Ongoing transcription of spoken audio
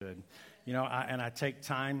I take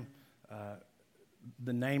time.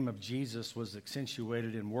 The name of Jesus was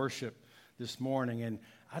accentuated in worship this morning, and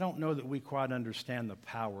I don't know that we quite understand the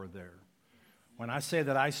power there. When I say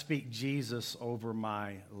that I speak Jesus over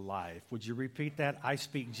my life, would you repeat that? I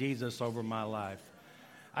speak Jesus over my life.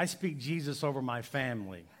 I speak Jesus over my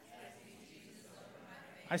family.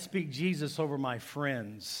 I speak Jesus over my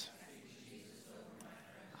friends.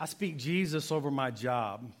 I speak Jesus over my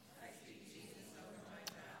job.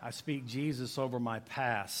 I speak Jesus over my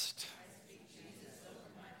past.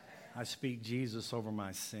 I speak Jesus over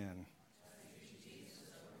my sin.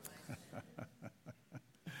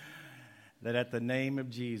 That at the name of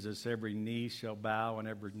Jesus, every knee shall bow and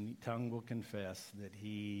every tongue will confess that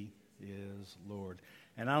he is Lord.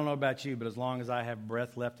 And I don't know about you, but as long as I have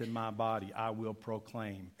breath left in my body, I will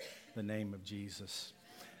proclaim the name of Jesus.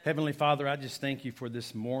 Heavenly Father, I just thank you for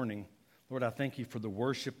this morning. Lord, I thank you for the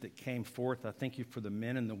worship that came forth. I thank you for the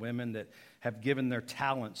men and the women that have given their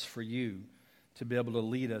talents for you to be able to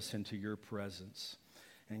lead us into your presence.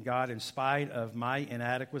 And God, in spite of my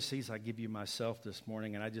inadequacies, I give you myself this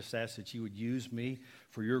morning, and I just ask that you would use me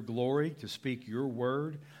for your glory to speak your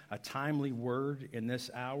word, a timely word in this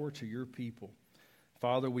hour to your people.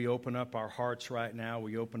 Father, we open up our hearts right now.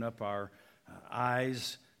 We open up our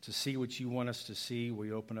eyes to see what you want us to see.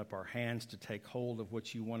 We open up our hands to take hold of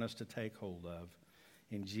what you want us to take hold of.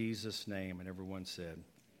 In Jesus' name, and everyone said,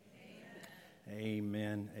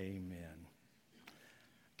 amen, amen.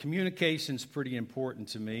 Communication's pretty important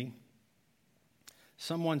to me.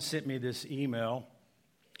 Someone sent me this email.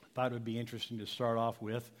 Thought it would be interesting to start off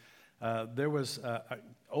with. There was an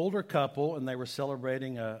older couple, and they were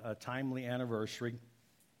celebrating a timely anniversary.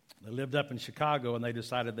 They lived up in Chicago, and they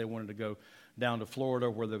decided they wanted to go down to Florida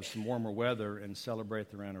where there was some warmer weather and celebrate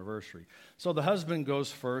their anniversary. So the husband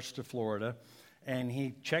goes first to Florida, and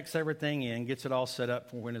he checks everything in, gets it all set up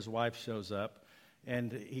for when his wife shows up.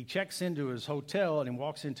 And he checks into his hotel, and he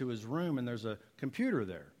walks into his room, and there's a computer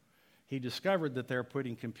there. He discovered that they're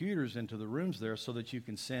putting computers into the rooms there so that you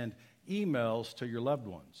can send emails to your loved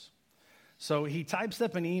ones. So he types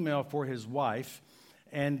up an email for his wife,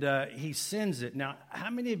 and he sends it. Now,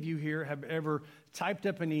 how many of you here have ever typed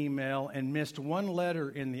up an email and missed one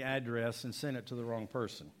letter in the address and sent it to the wrong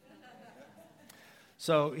person?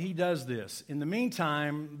 So he does this. In the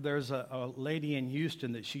meantime, there's a lady in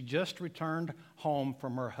Houston that she just returned home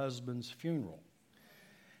from her husband's funeral.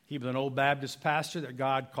 He was an old Baptist pastor that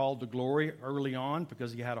God called to glory early on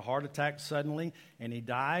because he had a heart attack suddenly, and he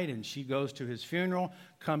died, and she goes to his funeral,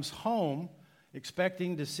 comes home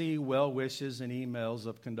expecting to see well wishes and emails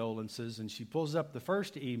of condolences, and she pulls up the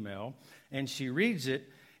first email, and she reads it,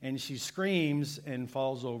 and she screams and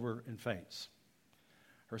falls over and faints.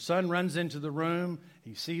 Her son runs into the room,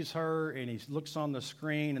 he sees her, and he looks on the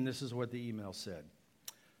screen, and this is what the email said.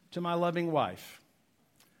 To my loving wife,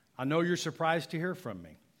 I know you're surprised to hear from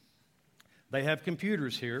me. They have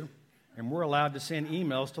computers here, and we're allowed to send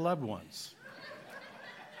emails to loved ones.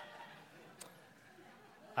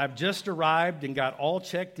 I've just arrived and got all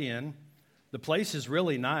checked in. The place is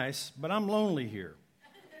really nice, but I'm lonely here.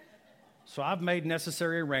 So I've made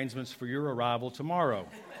necessary arrangements for your arrival tomorrow.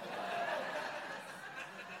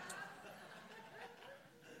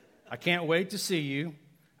 I can't wait to see you.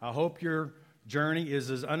 I hope your journey is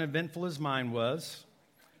as uneventful as mine was.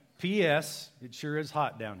 P.S. It sure is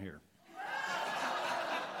hot down here.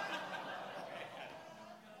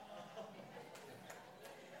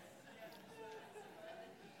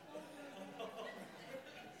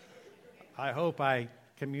 I hope I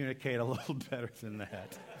communicate a little better than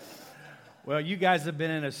that. Well, you guys have been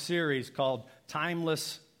in a series called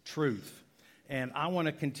Timeless Truth. And I want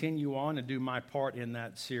to continue on and do my part in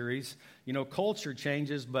that series. You know, culture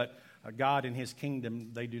changes, but God and his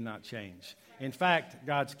kingdom, they do not change. In fact,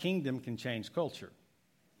 God's kingdom can change culture,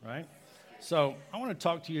 right? So I want to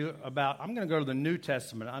talk to you about, I'm going to go to the New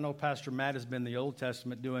Testament. I know Pastor Matt has been in the Old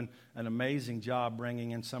Testament doing an amazing job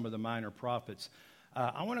bringing in some of the minor prophets.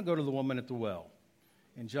 I want to go to the woman at the well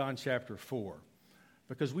in John chapter 4,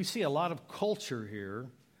 because we see a lot of culture here,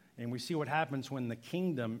 and we see what happens when the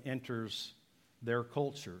kingdom enters their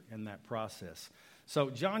culture in that process. So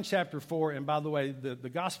John chapter 4, and by the way, the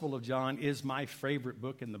Gospel of John is my favorite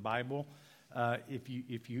book in the Bible. If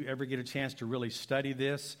you ever get a chance to really study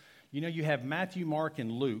this, you know, you have Matthew, Mark,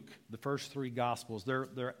 and Luke, the first three Gospels.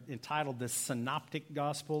 They're entitled the Synoptic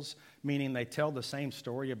Gospels, meaning they tell the same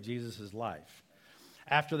story of Jesus' life.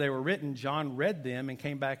 After they were written, John read them and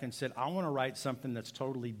came back and said, I want to write something that's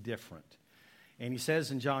totally different. And he says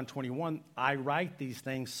in John 21, I write these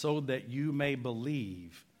things so that you may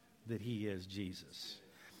believe that he is Jesus.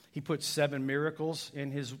 He puts 7 miracles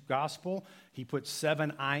in his gospel. He puts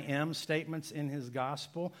 7 I am statements in his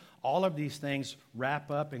gospel. All of these things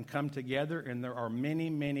wrap up and come together, and there are many,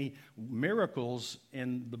 many miracles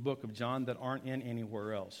in the book of John that aren't in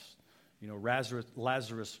anywhere else. You know,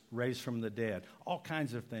 Lazarus raised from the dead. All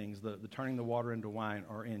kinds of things, the turning the water into wine,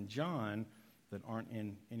 are in John that aren't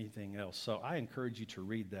in anything else. So I encourage you to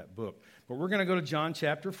read that book. But we're going to go to John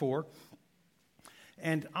chapter 4.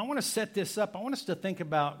 And I want to set this up. I want us to think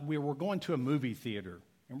about we're going to a movie theater,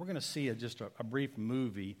 and we're going to see just a brief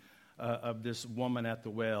movie of this woman at the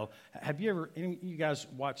well. Have you ever, any of you guys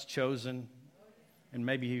watched Chosen? And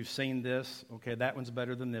maybe you've seen this. Okay, that one's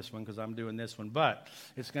better than this one because I'm doing this one, but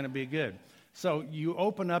it's going to be good. So you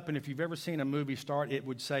open up, and if you've ever seen a movie start, it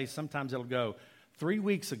would say, sometimes it'll go 3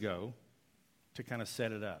 weeks ago to kind of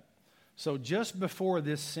set it up. So just before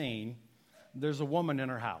this scene, there's a woman in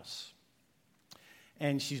her house.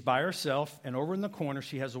 And she's by herself, and over in the corner,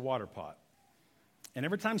 she has a water pot. And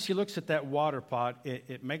every time she looks at that water pot,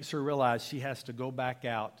 it makes her realize she has to go back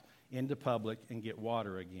out into public and get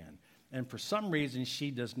water again. And for some reason,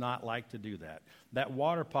 she does not like to do that. That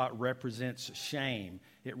water pot represents shame.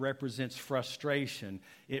 It represents frustration.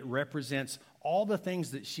 It represents all the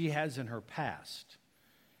things that she has in her past.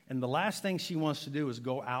 And the last thing she wants to do is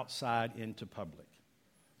go outside into public.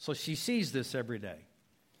 So she sees this every day.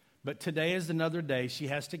 But today is another day. She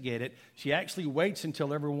has to get it. She actually waits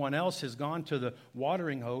until everyone else has gone to the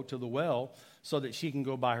watering hole, to the well, so that she can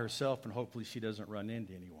go by herself, and hopefully she doesn't run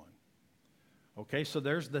into anyone. Okay, so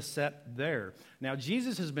there's the set there. Now,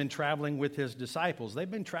 Jesus has been traveling with his disciples. They've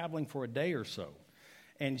been traveling for a day or so.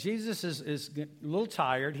 And Jesus is a little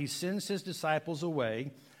tired. He sends his disciples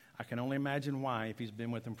away. I can only imagine why if he's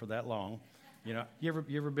been with them for that long. You know, you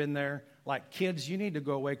ever been there? Like, kids, you need to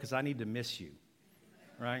go away because I need to miss you.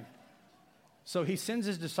 Right? So he sends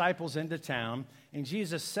his disciples into town, and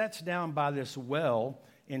Jesus sits down by this well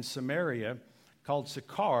in Samaria called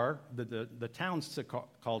Sychar. The town's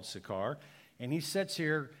called Sychar. And he sits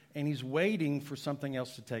here, and he's waiting for something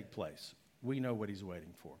else to take place. We know what he's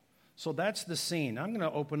waiting for. So that's the scene. I'm going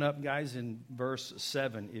to open up, guys, in verse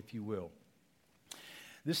 7, if you will.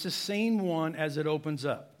 This is scene 1 as it opens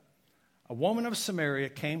up. A woman of Samaria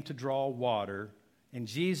came to draw water, and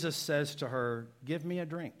Jesus says to her, "Give me a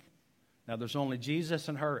drink." Now, there's only Jesus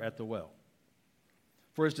and her at the well.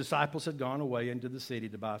 For his disciples had gone away into the city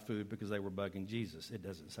to buy food because they were bugging Jesus. It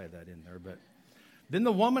doesn't say that in there, but... Then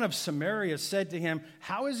the woman of Samaria said to him,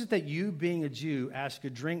 "How is it that you, being a Jew, ask a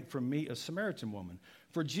drink from me, a Samaritan woman?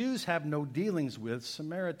 For Jews have no dealings with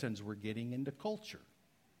Samaritans." We're getting into culture.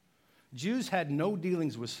 Jews had no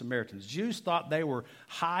dealings with Samaritans. Jews thought they were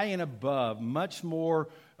high and above, much more,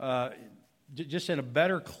 just in a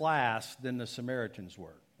better class than the Samaritans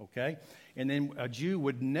were, okay? And then a Jew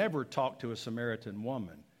would never talk to a Samaritan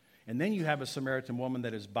woman. And then you have a Samaritan woman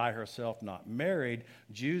that is by herself, not married.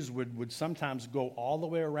 Jews would sometimes go all the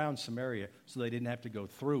way around Samaria so they didn't have to go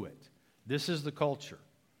through it. This is the culture.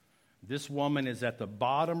 This woman is at the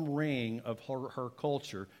bottom ring of her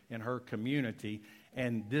culture and her community.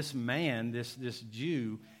 And this man, this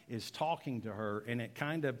Jew, is talking to her, and it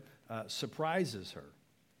kind of surprises her.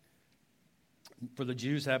 For the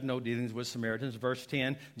Jews have no dealings with Samaritans. Verse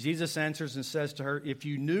 10, Jesus answers and says to her, "If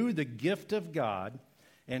you knew the gift of God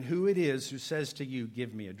and who it is who says to you,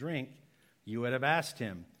 'Give me a drink,' you would have asked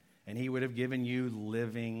him, and he would have given you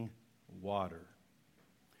living water."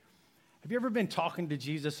 Have you ever been talking to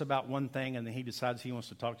Jesus about one thing, and then he decides he wants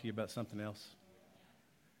to talk to you about something else?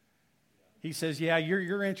 He says, "Yeah,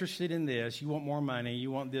 you're interested in this. You want more money. You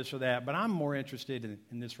want this or that. But I'm more interested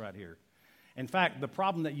in this right here. In fact, the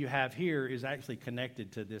problem that you have here is actually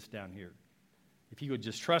connected to this down here. If you would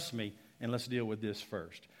just trust me, and let's deal with this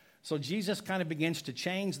first." So Jesus kind of begins to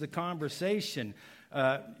change the conversation.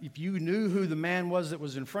 If you knew who the man was that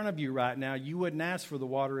was in front of you right now, you wouldn't ask for the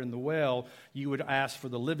water in the well. You would ask for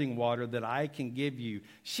the living water that I can give you.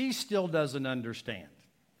 She still doesn't understand.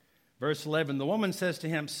 Verse 11, the woman says to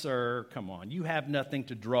him, "Sir, come on, you have nothing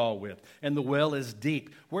to draw with, and the well is deep.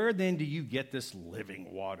 Where then do you get this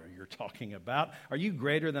living water you're talking about? Are you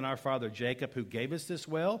greater than our father Jacob, who gave us this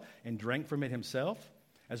well and drank from it himself,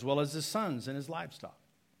 as well as his sons and his livestock?"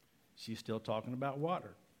 She's still talking about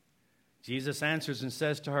water. Jesus answers and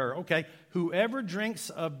says to her, "Okay, whoever drinks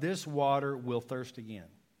of this water will thirst again.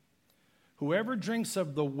 Whoever drinks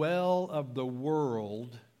of the well of the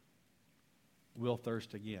world will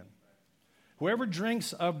thirst again. Whoever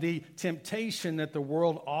drinks of the temptation that the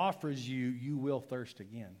world offers you, you will thirst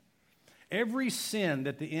again." Every sin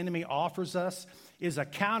that the enemy offers us is a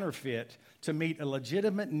counterfeit to meet a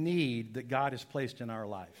legitimate need that God has placed in our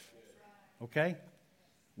life. Okay?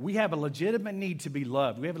 We have a legitimate need to be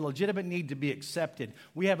loved. We have a legitimate need to be accepted.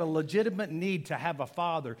 We have a legitimate need to have a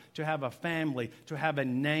father, to have a family, to have a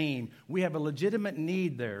name. We have a legitimate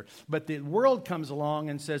need there. But the world comes along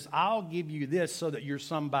and says, I'll give you this so that you're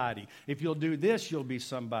somebody. If you'll do this, you'll be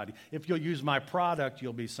somebody. If you'll use my product,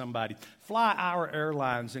 you'll be somebody. Fly our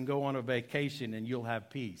airlines and go on a vacation and you'll have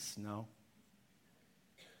peace. No.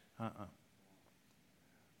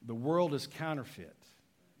 The world is counterfeit.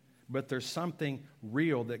 But there's something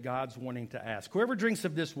real that God's wanting to ask. Whoever drinks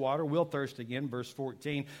of this water will thirst again, verse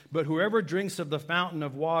 14. But whoever drinks of the fountain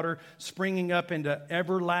of water springing up into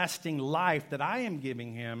everlasting life that I am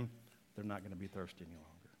giving him, they're not going to be thirsty any longer.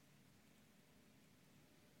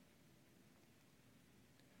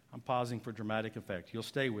 I'm pausing for dramatic effect. You'll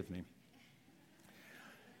stay with me.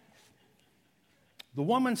 The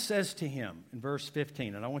woman says to him in verse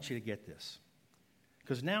 15, and I want you to get this,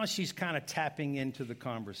 because now she's kind of tapping into the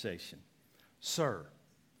conversation. Sir,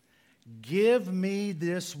 give me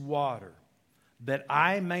this water that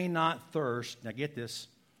I may not thirst, now get this,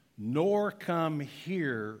 nor come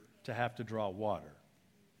here to have to draw water.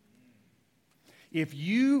 If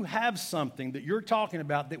you have something that you're talking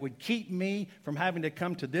about that would keep me from having to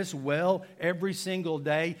come to this well every single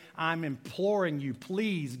day, I'm imploring you,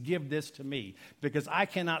 please give this to me, because I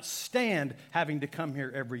cannot stand having to come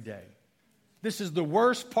here every day. This is the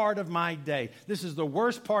worst part of my day. This is the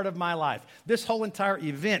worst part of my life. This whole entire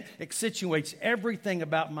event accentuates everything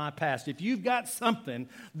about my past. If you've got something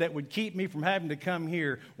that would keep me from having to come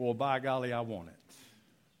here, well, by golly, I want it.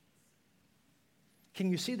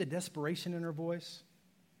 Can you see the desperation in her voice?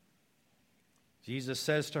 Jesus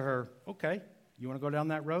says to her, okay, you want to go down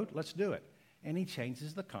that road? Let's do it. And he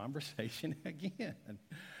changes the conversation again.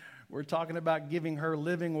 We're talking about giving her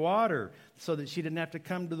living water so that she didn't have to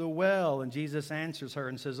come to the well. And Jesus answers her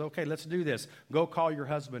and says, okay, let's do this. Go call your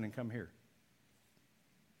husband and come here.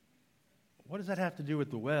 What does that have to do with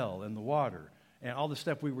the well and the water and all the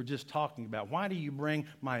stuff we were just talking about? Why do you bring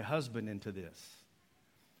my husband into this?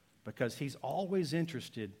 Because he's always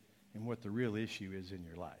interested in what the real issue is in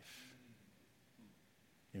your life.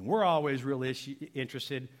 And we're always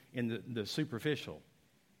interested in the superficial.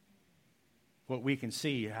 What we can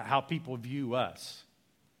see, how people view us.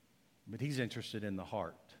 But he's interested in the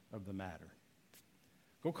heart of the matter.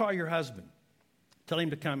 Go call your husband. Tell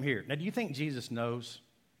him to come here. Now, do you think Jesus knows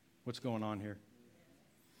what's going on here?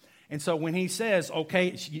 And so when he says,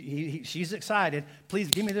 okay, she's excited. Please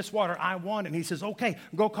give me this water. I want it. And he says, okay,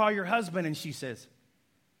 go call your husband. And she says,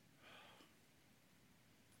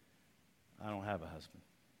 I don't have a husband.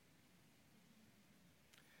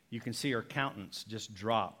 You can see her countenance just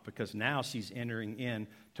drop because now she's entering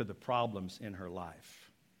into the problems in her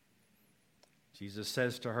life. Jesus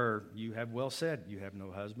says to her, you have well said, you have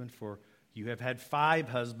no husband, for you have had 5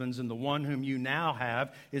 husbands, and the one whom you now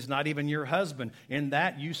have is not even your husband. In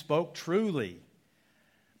that you spoke truly.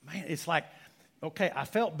 Man, it's like, okay, I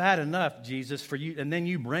felt bad enough, Jesus, for you, and then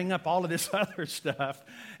you bring up all of this other stuff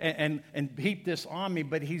and heap this on me,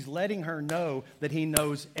 but he's letting her know that he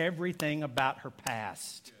knows everything about her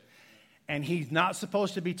past. And he's not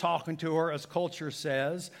supposed to be talking to her as culture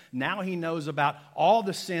says. Now he knows about all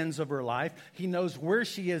the sins of her life. He knows where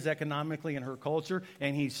she is economically in her culture,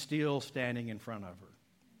 and he's still standing in front of her.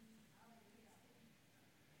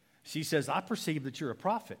 She says, I perceive that you're a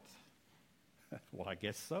prophet. Well, I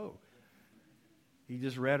guess so. He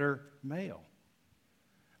just read her mail.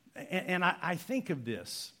 And I think of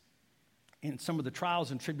this in some of the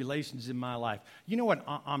trials and tribulations in my life. You know what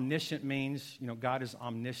omniscient means? You know, God is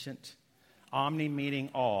omniscient. Omni meaning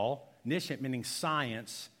all, niscient meaning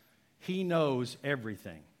science. He knows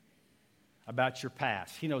everything about your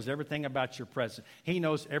past. He knows everything about your present. He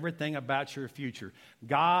knows everything about your future.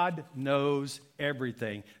 God knows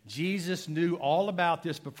everything. Jesus knew all about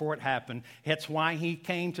this before it happened. That's why he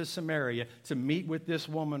came to Samaria to meet with this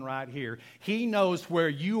woman right here. He knows where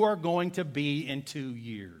you are going to be in 2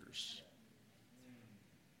 years.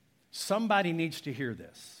 Somebody needs to hear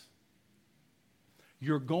this.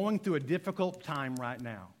 You're going through a difficult time right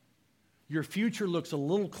now. Your future looks a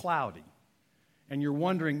little cloudy. And you're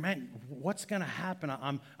wondering, man, what's going to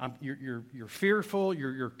happen? You're fearful,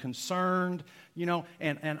 you're concerned, you know,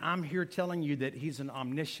 and I'm here telling you that he's an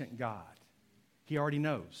omniscient God. He already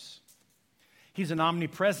knows. He's an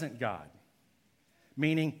omnipresent God,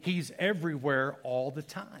 meaning he's everywhere all the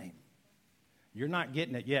time. You're not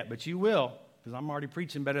getting it yet, but you will, because I'm already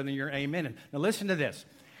preaching better than you're amening. Now listen to this.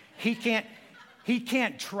 He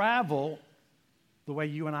can't travel the way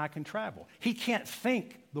you and I can travel. He can't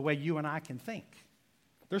think the way you and I can think.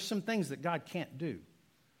 There's some things that God can't do.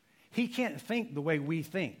 He can't think the way we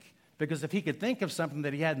think Because if he could think of something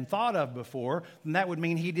that he hadn't thought of before, then that would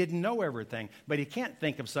mean he didn't know everything. But he can't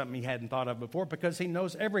think of something he hadn't thought of before because he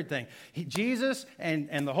knows everything. Jesus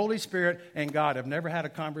and the Holy Spirit and God have never had a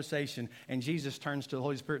conversation, and Jesus turns to the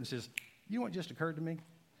Holy Spirit and says, you know what just occurred to me?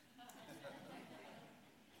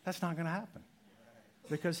 That's not going to happen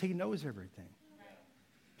because he knows everything.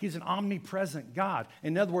 He's an omnipresent God.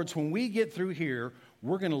 In other words, when we get through here,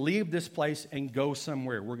 we're going to leave this place and go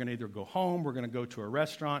somewhere. We're going to either go home, we're going to go to a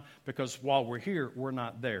restaurant, because while we're here, we're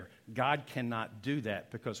not there. God cannot do that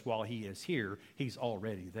because while he is here, he's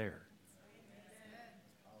already there.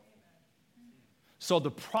 So the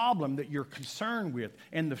problem that you're concerned with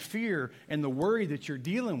and the fear and the worry that you're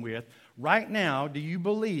dealing with right now, do you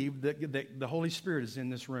believe that the Holy Spirit is in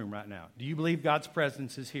this room right now? Do you believe God's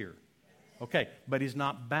presence is here? Okay, but he's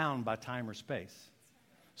not bound by time or space.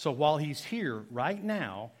 So while he's here right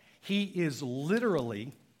now, he is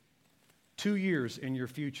literally 2 years in your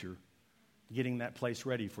future getting that place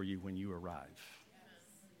ready for you when you arrive.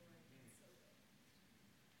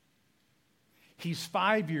 He's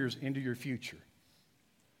 5 years into your future,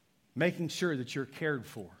 making sure that you're cared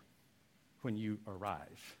for when you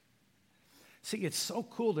arrive. See, it's so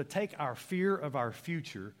cool to take our fear of our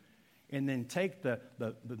future and then take the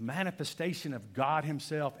manifestation of God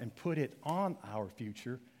himself and put it on our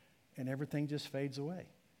future, and everything just fades away.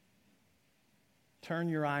 Turn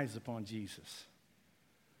your eyes upon Jesus.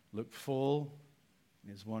 Look full in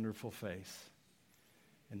his wonderful face,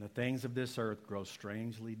 and the things of this earth grow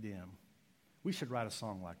strangely dim. We should write a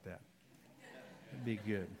song like that. It'd be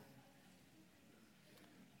good.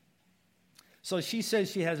 So she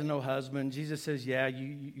says she has no husband. Jesus says, yeah,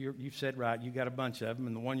 you've said right. You got a bunch of them,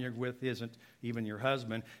 and the one you're with isn't even your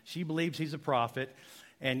husband. She believes he's a prophet.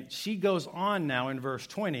 And she goes on now in verse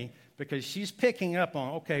 20 because she's picking up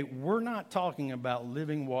on, okay, we're not talking about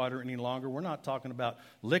living water any longer. We're not talking about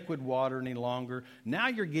liquid water any longer. Now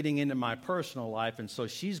you're getting into my personal life, and so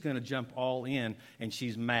she's going to jump all in, and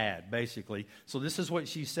she's mad, basically. So this is what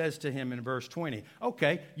she says to him in verse 20.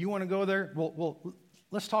 Okay, you want to go there? Well,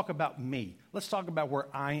 let's talk about me. Let's talk about where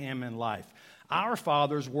I am in life. Our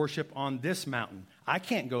fathers worship on this mountain. I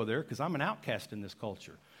can't go there because I'm an outcast in this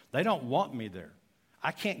culture. They don't want me there.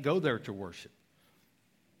 I can't go there to worship.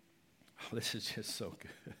 Oh, this is just so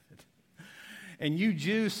good. And you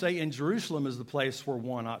Jews say in Jerusalem is the place where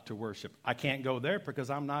one ought to worship. I can't go there because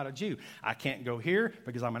I'm not a Jew. I can't go here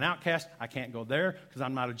because I'm an outcast. I can't go there because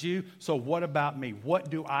I'm not a Jew. So what about me? What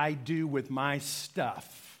do I do with my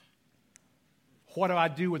stuff? What do I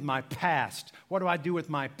do with my past? What do I do with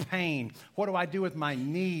my pain? What do I do with my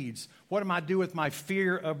needs? What do I do with my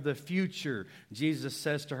fear of the future? Jesus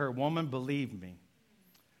says to her, woman, believe me,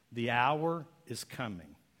 the hour is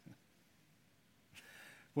coming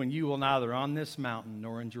when you will neither on this mountain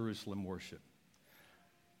nor in Jerusalem worship.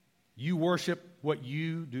 You worship what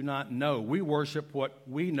you do not know. We worship what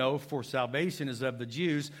we know, for salvation is of the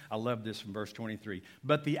Jews. I love this from verse 23.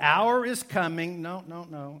 But the hour is coming.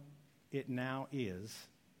 No. It now is.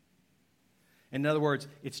 In other words,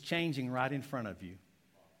 it's changing right in front of you.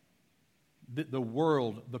 The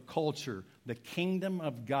world, the culture, the kingdom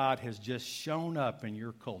of God has just shown up in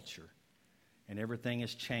your culture. And everything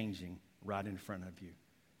is changing right in front of you.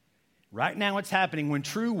 Right now it's happening when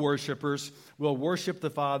true worshipers will worship the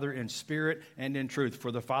Father in spirit and in truth.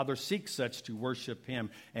 For the Father seeks such to worship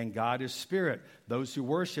him, and God is spirit. Those who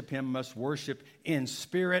worship him must worship in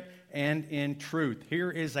spirit and in truth.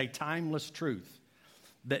 Here is a timeless truth,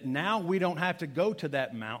 that now we don't have to go to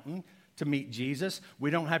that mountain to meet Jesus. We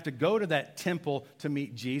don't have to go to that temple to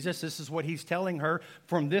meet Jesus. This is what he's telling her.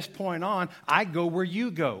 From this point on, I go where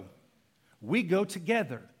you go. We go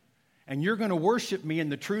together. And you're going to worship me in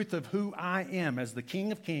the truth of who I am as the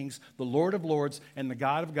King of Kings, the Lord of Lords, and the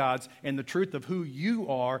God of Gods, and the truth of who you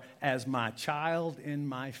are as my child in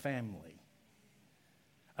my family.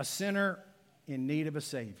 A sinner in need of a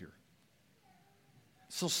Savior.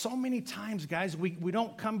 So many times, guys, we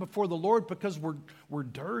don't come before the Lord because we're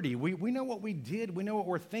dirty. We know what we did. We know what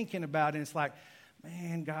we're thinking about. And it's like,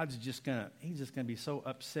 man, he's just going to be so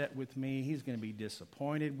upset with me. He's going to be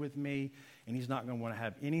disappointed with me. And he's not going to want to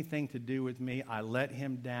have anything to do with me. I let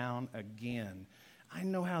him down again. I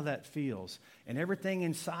know how that feels. And everything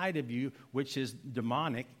inside of you, which is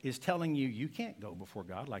demonic, is telling you, you can't go before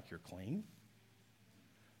God like you're clean.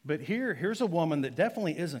 But here's a woman that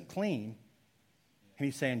definitely isn't clean. And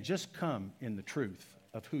he's saying, just come in the truth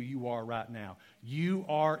of who you are right now. You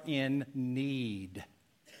are in need.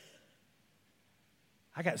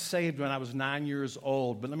 I got saved when I was 9 years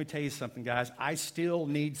old, but let me tell you something, guys. I still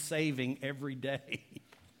need saving every day.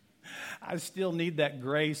 I still need that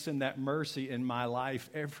grace and that mercy in my life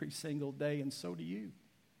every single day, and so do you.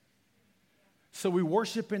 So we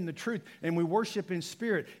worship in the truth, and we worship in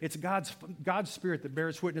spirit. It's God's spirit that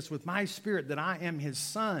bears witness with my spirit that I am his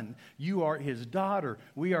son. You are his daughter.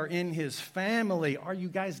 We are in his family. Are you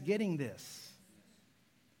guys getting this?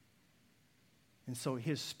 And so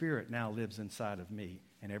his spirit now lives inside of me,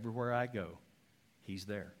 and everywhere I go, he's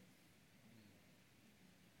there.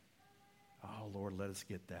 Oh, Lord, let us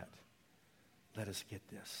get that. Let us get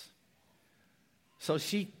this. So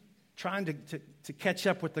she trying to catch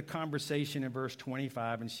up with the conversation in verse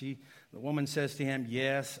 25, and the woman says to him,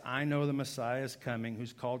 yes, I know the Messiah is coming,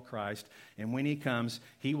 who's called Christ, and when he comes,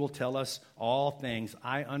 he will tell us all things.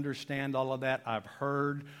 I understand all of that. I've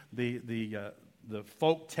heard the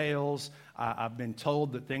folk tales. I've been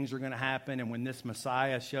told that things are going to happen, and when this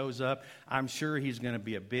Messiah shows up, I'm sure he's going to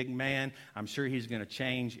be a big man. I'm sure he's going to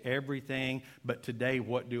change everything, but today,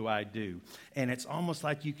 what do I do? And it's almost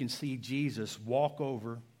like you can see Jesus walk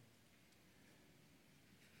over,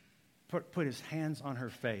 put his hands on her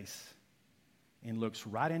face, and looks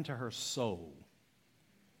right into her soul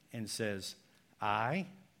and says, I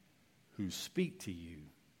who speak to you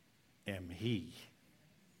am he.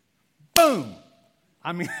 Boom!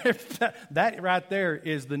 I mean, that right there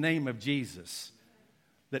is the name of Jesus,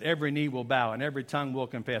 that every knee will bow and every tongue will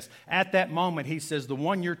confess. At that moment, he says, the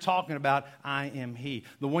one you're talking about, I am he.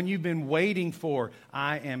 The one you've been waiting for,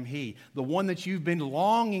 I am he. The one that you've been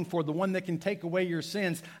longing for, the one that can take away your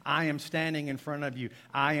sins, I am standing in front of you.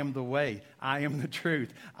 I am the way. I am the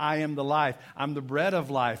truth. I am the life. I'm the bread of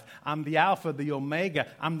life. I'm the Alpha, the Omega.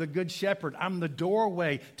 I'm the good shepherd. I'm the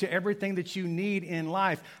doorway to everything that you need in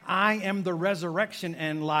life. I am the resurrection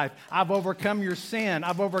and life. I've overcome your sin.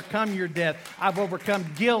 I've overcome your death. I've overcome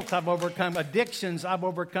guilt. I've overcome addictions. I've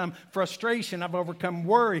overcome frustration. I've overcome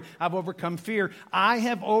worry. I've overcome fear. I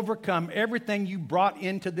have overcome everything you brought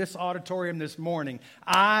into this auditorium this morning.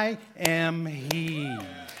 I am he.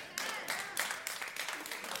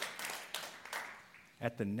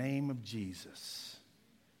 At the name of Jesus,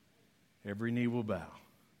 every knee will bow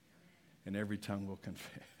and every tongue will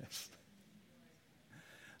confess.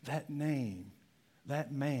 That name,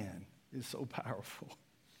 that man is so powerful.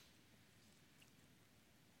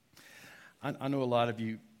 I know a lot of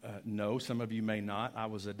you know, some of you may not. I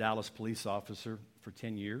was a Dallas police officer for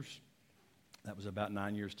 10 years. That was about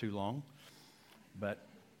 9 years too long. But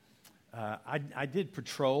I did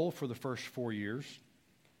patrol for the first 4 years.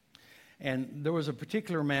 And there was a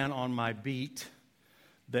particular man on my beat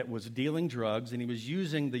that was dealing drugs, and he was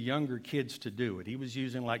using the younger kids to do it. He was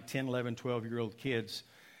using like 10, 11, 12-year-old kids.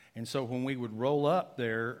 And so when we would roll up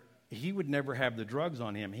there, he would never have the drugs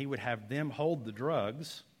on him. He would have them hold the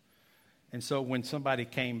drugs. And so when somebody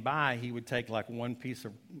came by, he would take like one piece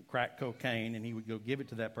of crack cocaine, and he would go give it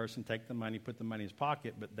to that person, take the money, put the money in his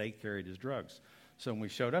pocket, but they carried his drugs. So when we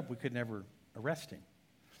showed up, we could never arrest him.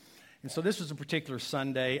 And so this was a particular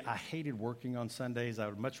Sunday. I hated working on Sundays. I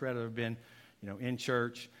would much rather have been, in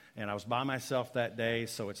church. And I was by myself that day,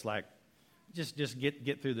 so it's like, just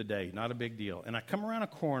get through the day. Not a big deal. And I come around a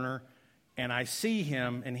corner, and I see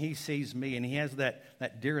him, and he sees me, and he has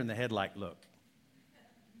that deer in the headlight look.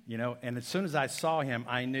 And as soon as I saw him,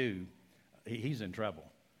 I knew he's in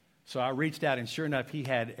trouble. So I reached out, and sure enough, he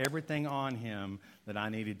had everything on him that I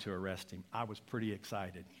needed to arrest him. I was pretty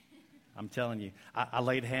excited. I'm telling you. I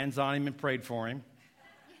laid hands on him and prayed for him.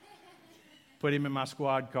 Put him in my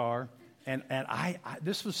squad car. And I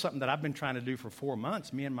this was something that I've been trying to do for 4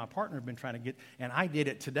 months. Me and my partner have been trying to get, and I did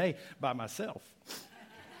it today by myself.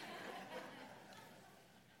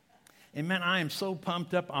 And man, I am so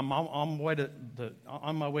pumped up. I'm on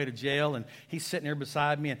my way to jail, and he's sitting there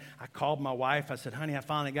beside me. And I called my wife. I said, "Honey, I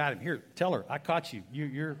finally got him. Here, tell her I caught you.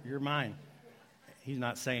 You're mine." He's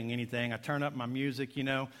not saying anything. I turn up my music,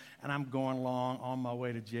 and I'm going along on my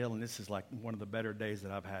way to jail, and this is like one of the better days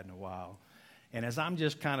that I've had in a while. And as I'm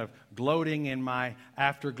just kind of gloating in my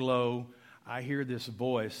afterglow, I hear this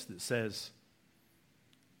voice that says,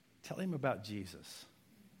 "Tell him about Jesus."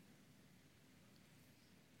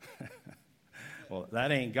 Well,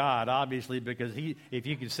 that ain't God, obviously, because if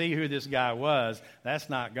you could see who this guy was, that's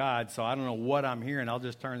not God. So I don't know what I'm hearing. I'll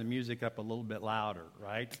just turn the music up a little bit louder,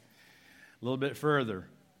 right? A little bit further.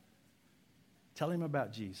 Tell him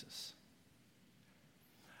about Jesus.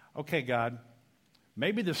 Okay, God,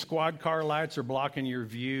 maybe the squad car lights are blocking your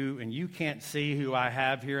view and you can't see who I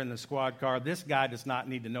have here in the squad car. This guy does not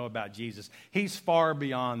need to know about Jesus. He's far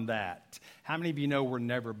beyond that. How many of you know we're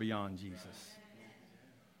never beyond Jesus?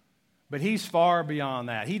 But he's far beyond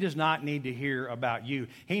that. He does not need to hear about you.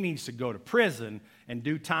 He needs to go to prison and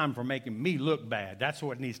do time for making me look bad. That's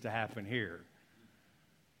what needs to happen here.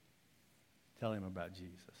 Tell him about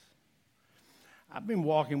Jesus. I've been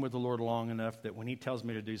walking with the Lord long enough that when he tells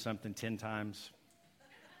me to do something 10 times,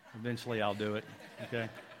 eventually I'll do it, okay?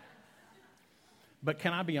 But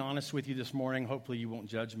can I be honest with you this morning? Hopefully you won't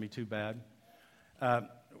judge me too bad.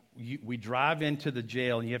 We drive into the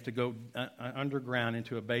jail, and you have to go underground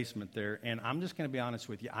into a basement there. And I'm just going to be honest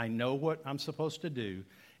with you. I know what I'm supposed to do,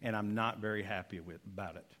 and I'm not very happy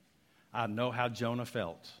about it. I know how Jonah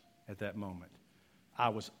felt at that moment. I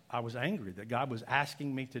was angry that God was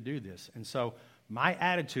asking me to do this. And so my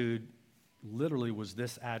attitude literally was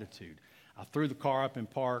this attitude. I threw the car up in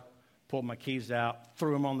park, pulled my keys out,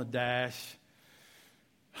 threw them on the dash.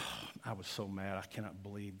 I was so mad. I cannot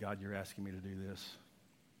believe, God, you're asking me to do this.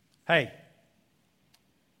 Hey,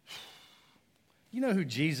 you know who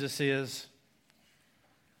Jesus is?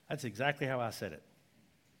 That's exactly how I said it.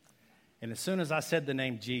 And as soon as I said the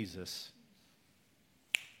name Jesus,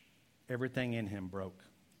 everything in him broke.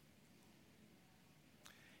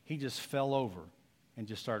 He just fell over and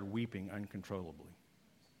just started weeping uncontrollably.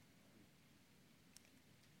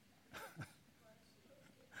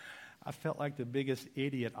 I felt like the biggest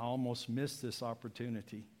idiot. I almost missed this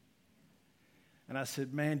opportunity. And I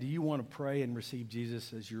said, man, do you want to pray and receive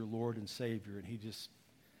Jesus as your Lord and Savior? And he just,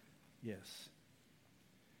 yes.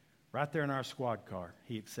 Right there in our squad car,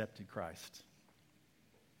 he accepted Christ.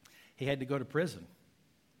 He had to go to prison.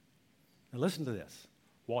 Now listen to this.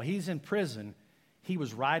 While he's in prison, he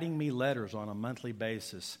was writing me letters on a monthly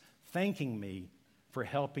basis, thanking me for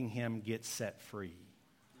helping him get set free.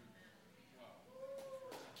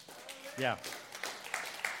 Yeah.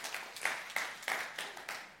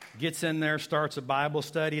 Gets in there, starts a Bible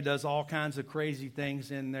study, does all kinds of crazy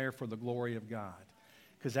things in there for the glory of God.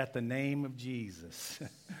 Because at the name of Jesus,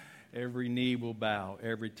 every knee will bow,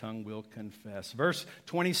 every tongue will confess. Verse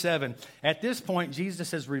 27, at this point,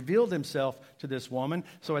 Jesus has revealed himself to this woman.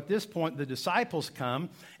 So at this point, the disciples come,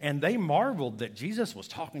 and they marveled that Jesus was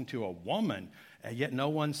talking to a woman. And yet no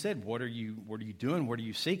one said, what are you doing? What are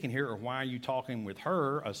you seeking here? Or why are you talking with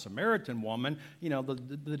her, a Samaritan woman? You know,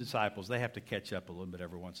 the disciples, they have to catch up a little bit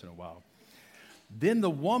every once in a while. Then the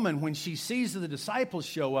woman, when she sees the disciples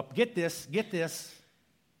show up, get this.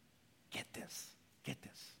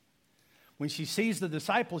 When she sees the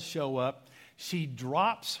disciples show up, she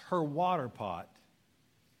drops her water pot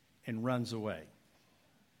and runs away.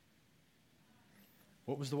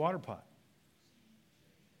 What was the water pot?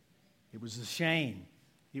 It was the shame.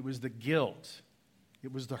 It was the guilt.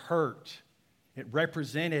 It was the hurt. It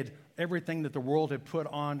represented everything that the world had put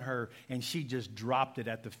on her, and she just dropped it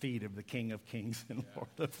at the feet of the King of Kings and Lord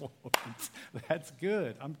of Lords. That's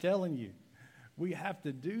good. I'm telling you. We have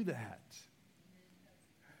to do that.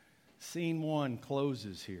 Scene 1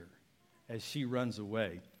 closes here as she runs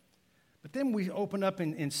away. But then we open up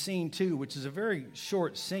in scene 2, which is a very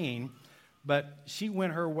short scene, but she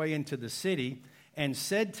went her way into the city and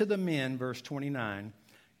said to the men, verse 29,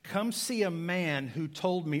 come see a man who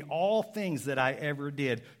told me all things that I ever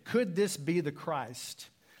did. Could this be the Christ?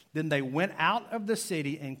 Then they went out of the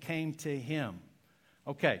city and came to him.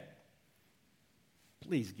 Okay,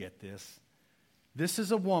 please get this. This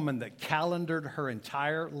is a woman that calendared her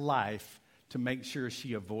entire life to make sure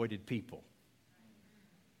she avoided people.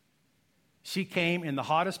 She came in the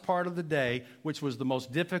hottest part of the day, which was the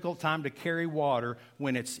most difficult time to carry water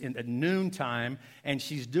when it's at noontime, and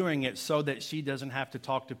she's doing it so that she doesn't have to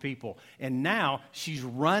talk to people. And now she's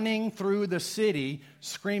running through the city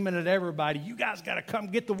screaming at everybody, you guys got to come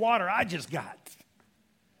get the water I just got.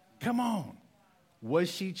 Come on. Was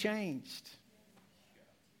she changed?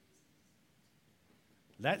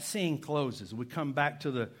 That scene closes. We come back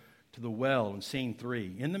to the well in scene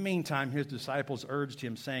 3. In the meantime, his disciples urged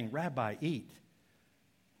him, saying, Rabbi, eat.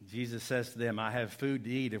 Jesus says to them, I have food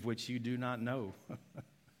to eat of which you do not know.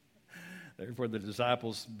 Therefore, the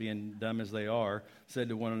disciples, being dumb as they are, said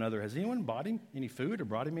to one another, has anyone bought him any food or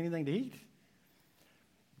brought him anything to eat?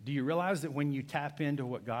 Do you realize that when you tap into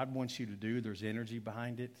what God wants you to do, there's energy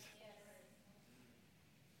behind it?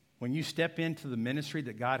 When you step into the ministry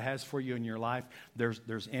that God has for you in your life,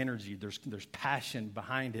 there's energy, there's passion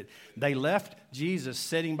behind it. They left Jesus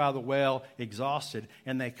sitting by the well, exhausted,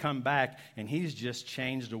 and they come back, and he's just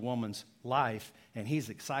changed a woman's life, and he's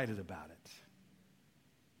excited about it.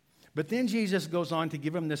 But then Jesus goes on to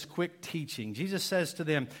give them this quick teaching. Jesus says to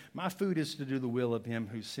them, my food is to do the will of him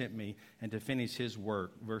who sent me and to finish his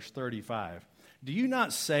work. Verse 35. Do you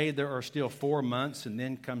not say there are still 4 months and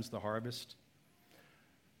then comes the harvest?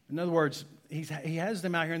 In other words, he has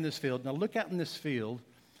them out here in this field. Now look out in this field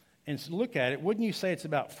and look at it. Wouldn't you say it's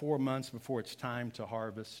about 4 months before it's time to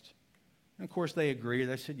harvest? And of course, they agreed.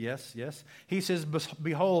 They said, yes, yes. He says,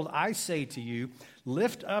 behold, I say to you,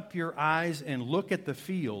 lift up your eyes and look at the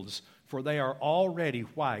fields, for they are already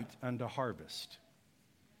white unto harvest.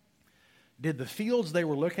 Did the fields they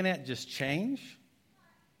were looking at just change?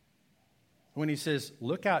 When he says,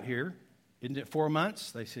 look out here, isn't it 4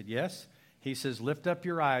 months? They said, yes. He says, lift up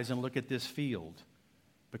your eyes and look at this field,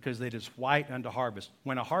 because it is white unto harvest.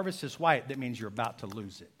 When a harvest is white, that means you're about to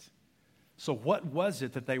lose it. So what was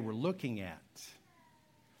it that they were looking at?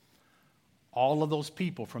 All of those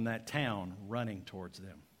people from that town running towards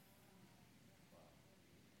them.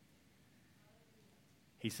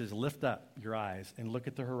 He says, lift up your eyes and look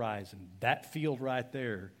at the horizon. That field right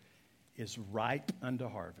there is ripe unto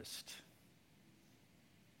harvest.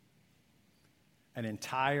 An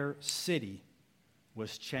entire city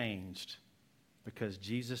was changed because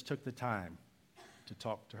Jesus took the time to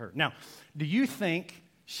talk to her. Now, do you think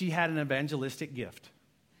she had an evangelistic gift?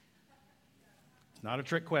 It's not a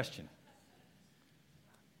trick question.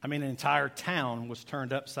 I mean, an entire town was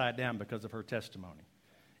turned upside down because of her testimony.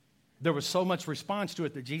 There was so much response to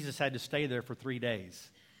it that Jesus had to stay there for 3 days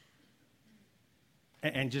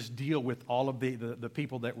and just deal with all of the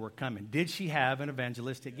people that were coming. Did she have an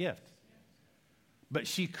evangelistic gift? But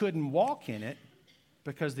she couldn't walk in it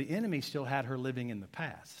because the enemy still had her living in the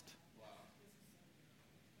past.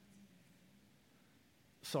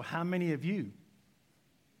 So how many of you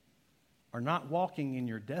are not walking in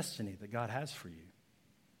your destiny that God has for you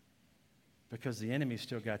because the enemy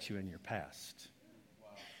still got you in your past?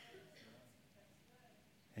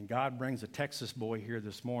 And God brings a Texas boy here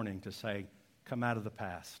this morning to say, come out of the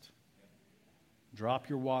past. Drop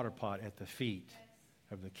your water pot at the feet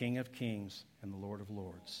of the King of Kings and the Lord of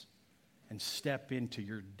Lords, and step into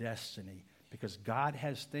your destiny, because God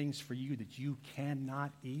has things for you that you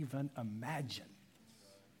cannot even imagine.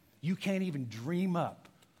 You can't even dream up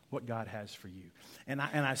what God has for you. And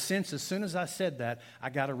I sense as soon as I said that, I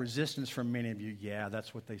got a resistance from many of you. Yeah,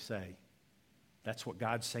 that's what they say. That's what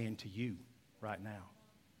God's saying to you right now.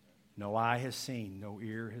 No eye has seen, no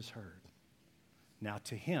ear has heard. Now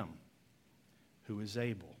to him who is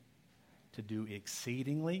able to do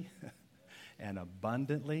exceedingly and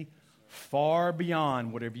abundantly, far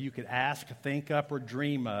beyond whatever you could ask, think up, or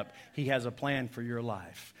dream up, he has a plan for your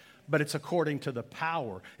life. But it's according to the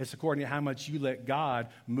power. It's according to how much you let God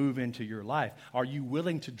move into your life. Are you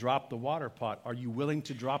willing to drop the water pot? Are you willing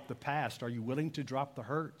to drop the past? Are you willing to drop the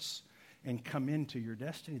hurts and come into your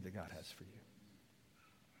destiny that God has for you?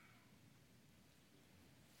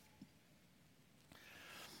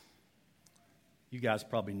 You guys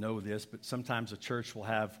probably know this, but sometimes a church will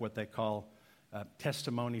have what they call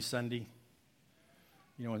Testimony Sunday.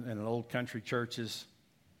 You know, in old country churches,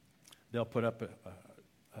 they'll put up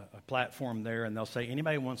a platform there, and they'll say,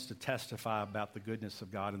 anybody who wants to testify about the goodness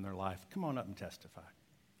of God in their life, come on up and testify.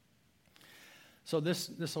 So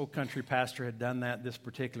this old country pastor had done that this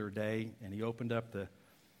particular day, and he opened up the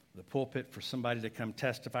pulpit for somebody to come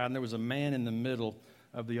testify, and there was a man in the middle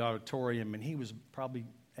of the auditorium, and he was probably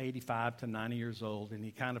 85 to 90 years old, and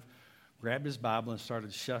he kind of grabbed his Bible and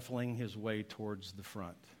started shuffling his way towards the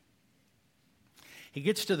front. He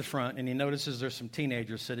gets to the front, and he notices there's some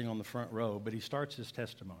teenagers sitting on the front row, but he starts his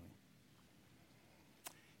testimony.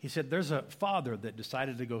 He said, there's a father that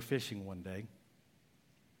decided to go fishing one day,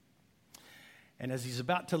 and as he's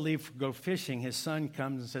about to leave to go fishing, his son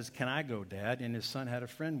comes and says, can I go, Dad? And his son had a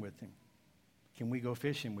friend with him. Can we go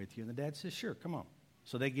fishing with you? And the dad says, sure, come on.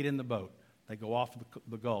 So they get in the boat. They go off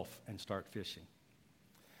the Gulf and start fishing.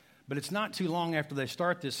 But it's not too long after they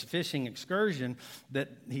start this fishing excursion that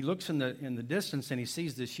he looks in the distance and he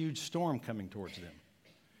sees this huge storm coming towards them.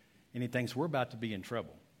 And he thinks, we're about to be in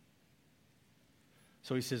trouble.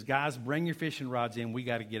 So he says, guys, bring your fishing rods in. We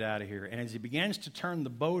got to get out of here. And as he begins to turn the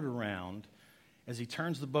boat around, as he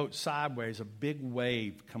turns the boat sideways, a big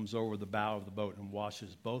wave comes over the bow of the boat and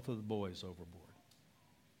washes both of the boys overboard.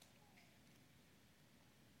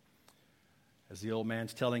 As the old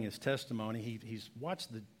man's telling his testimony, he's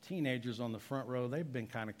watched the teenagers on the front row. They've been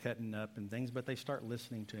kind of cutting up and things, but they start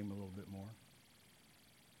listening to him a little bit more.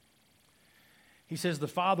 He says the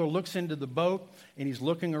father looks into the boat, and he's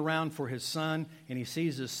looking around for his son, and he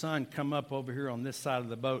sees his son come up over here on this side of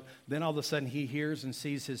the boat. Then all of a sudden he hears and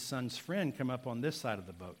sees his son's friend come up on this side of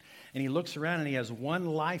the boat. And he looks around, and he has one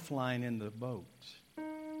lifeline in the boat.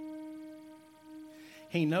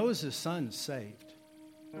 He knows his son's saved.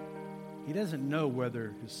 He doesn't know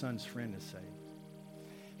whether his son's friend is saved.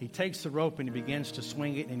 He takes the rope and he begins to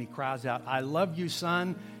swing it, and he cries out, I love you,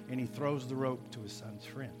 son, and he throws the rope to his son's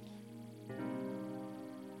friend.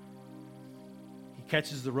 He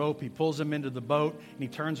catches the rope, he pulls him into the boat, and he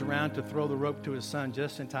turns around to throw the rope to his son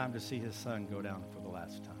just in time to see his son go down for the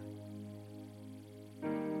last time.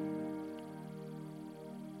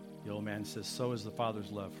 The old man says, so is the Father's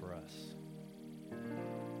love for us.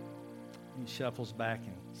 He shuffles back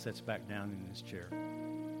and sits back down in his chair.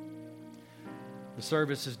 The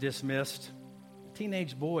service is dismissed.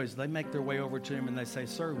 Teenage boys, they make their way over to him and they say,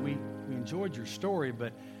 sir, we enjoyed your story,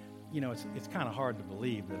 but, you know, it's kind of hard to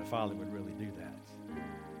believe that a father would really do that.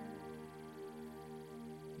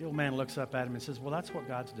 The old man looks up at him and says, well, that's what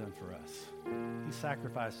God's done for us. He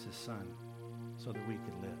sacrificed his son so that we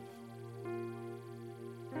could live.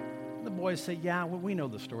 The boys say, yeah, well, we know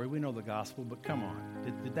the story. We know the gospel, but come on.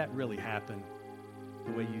 Did that really happen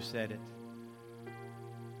the way you said it?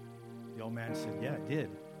 The old man said, yeah, it did.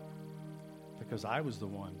 Because I was the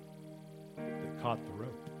one that caught the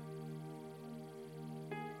rope.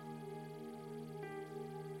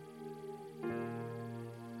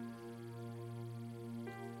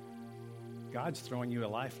 God's throwing you a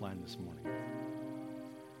lifeline this morning.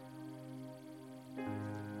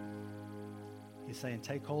 He's saying,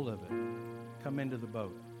 take hold of it. Come into the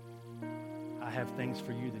boat. I have things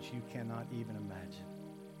for you that you cannot even imagine.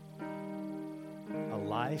 A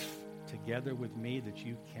life together with me that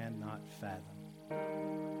you cannot fathom.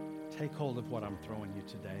 Take hold of what I'm throwing you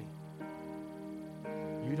today.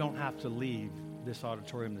 You don't have to leave this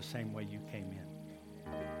auditorium the same way you came in.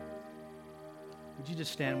 Would you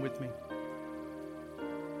just stand with me?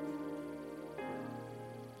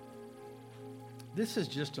 This is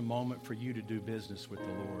just a moment for you to do business with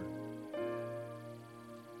the Lord.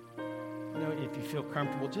 You know, if you feel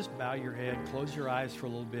comfortable, just bow your head, close your eyes for a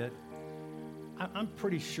little bit. I'm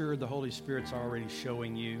pretty sure the Holy Spirit's already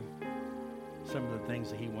showing you some of the things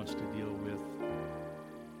that he wants to deal with.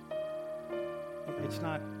 It's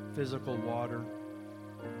not physical water.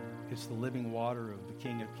 It's the living water of the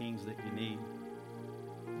King of Kings that you need.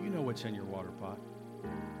 You know what's in your water pot.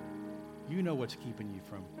 You know what's keeping you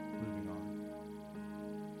from moving on.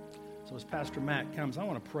 So as Pastor Matt comes, I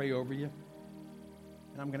want to pray over you.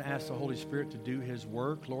 And I'm going to ask the Holy Spirit to do his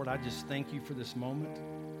work. Lord, I just thank you for this moment.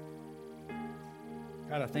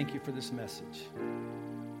 God, I thank you for this message.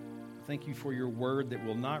 Thank you for your word that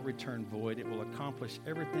will not return void. It will accomplish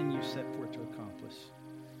everything you set for it to accomplish.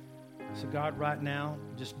 So God, right now,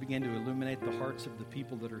 just begin to illuminate the hearts of the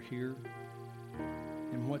people that are here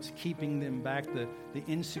and what's keeping them back, the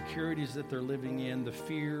insecurities that they're living in, the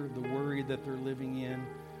fear, the worry that they're living in,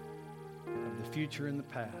 of the future and the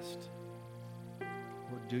past.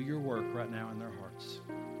 Lord, do your work right now in their hearts.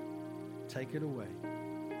 Take it away.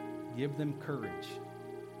 Give them courage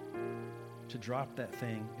to drop that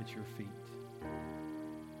thing at your feet.